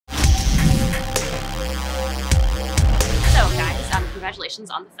congratulations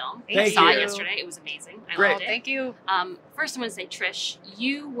on the film. Thank I saw you. it yesterday. It was amazing. I Great. loved it. Thank you. First, I want to say, Trish,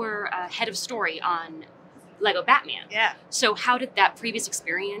 you were head of story on Lego Batman. Yeah. So how did that previous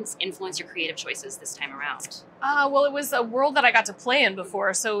experience influence your creative choices this time around? Well, it was a world that I got to play in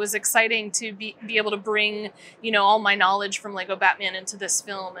before, so it was exciting to be able to bring, all my knowledge from Lego Batman into this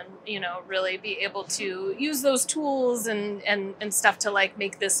film, and really be able to use those tools and stuff to like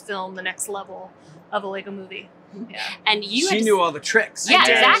make this film the next level of a Lego movie. Yeah. And she knew all the tricks. Yeah,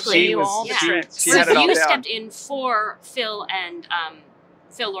 exactly. She knew all the tricks. She So had it all you down. stepped in for Phil and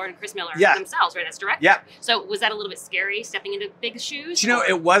Phil Lord and Chris Miller Yeah. themselves, right, as director. Yeah. So was that a little bit scary, stepping into big shoes?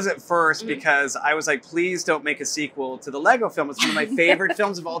 It was at first because I was like, please don't make a sequel to the Lego film. It's one of my favorite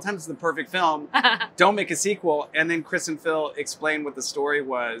films of all time. It's the perfect film. Don't make a sequel. And then Chris and Phil explained what the story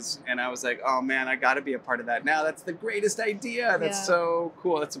was. And I was like, oh man, I got to be a part of that now. That's the greatest idea. That's so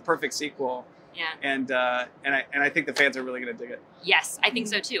cool. That's a perfect sequel. Yeah. And I think the fans are really going to dig it. Yes, I think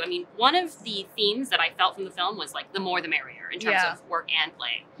so too. I mean, one of the themes that I felt from the film was like the more the merrier in terms of work and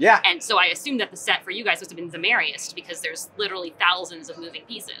play. Yeah. And so I assumed that the set for you guys must have been the merriest because there's literally thousands of moving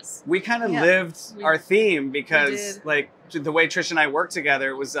pieces. We kind of lived our theme because like the way Trish and I worked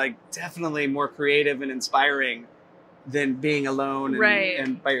together was like definitely more creative and inspiring than being alone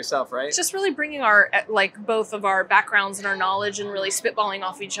and by yourself, right? Just really bringing our, like, both of our backgrounds and our knowledge and really spitballing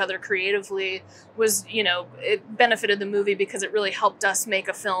off each other creatively was, it benefited the movie because it really helped us make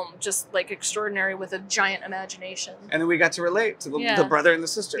a film just, like, extraordinary with a giant imagination. And then we got to relate to the brother and the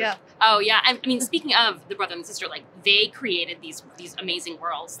sister. Yeah. Oh, yeah. I mean, speaking of the brother and sister, like, they created these amazing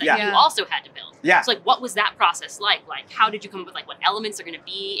worlds that you also had to build. Yeah. So, like, what was that process like? Like, how did you come up with, like, what elements are going to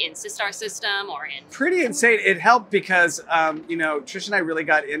be in Sistar System or in... Pretty insane. It helped because, Trish and I really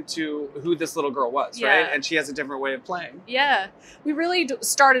got into who this little girl was, right? And she has a different way of playing. Yeah. We really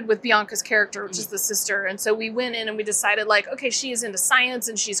started with Bianca's character, which is the sister. And so we went in and we decided, like, okay, she is into science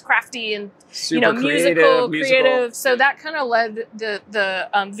and she's crafty and, super musical. Creative. So that kind of led the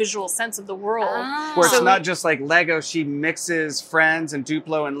visual sense of the world. Where it's not just like Lego. She mixes Friends and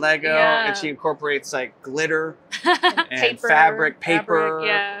Duplo and Lego, and she incorporates like glitter and paper.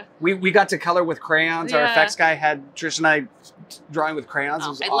 Yeah. We got to color with crayons. Our effects guy had Trish and I drawing with crayons. It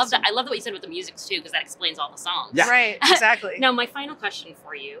was awesome. Love that. I love what you said with the music too, because that explains all the songs. Yeah. Right, exactly. Now, my final question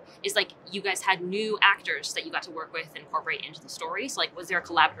for you is, like, you guys had new actors that you got to work with and incorporate into the story. So, like, was there a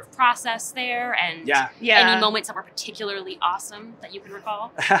collaborative process there? And any moments that were particularly awesome that you can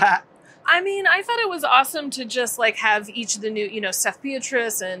recall? I mean, I thought it was awesome to just like have each of the new, Steph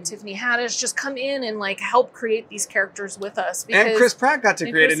Beatrice and Tiffany Haddish just come in and like help create these characters with us. Because, and Chris Pratt got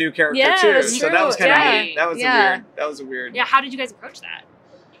to create a new character too. So that was kind of neat. That was a weird. Yeah, how did you guys approach that?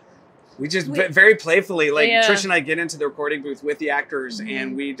 We just very playfully, like Trish and I get into the recording booth with the actors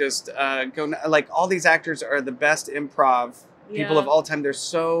and we just go, like all these actors are the best improv people of all time. They're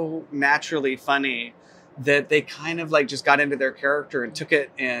so naturally funny that they kind of like just got into their character and took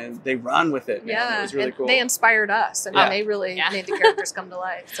it and they run with it. Yeah, it was really cool. They inspired us. I mean, they really made the characters come to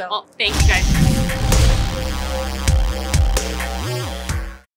life. So, well, thanks, guys.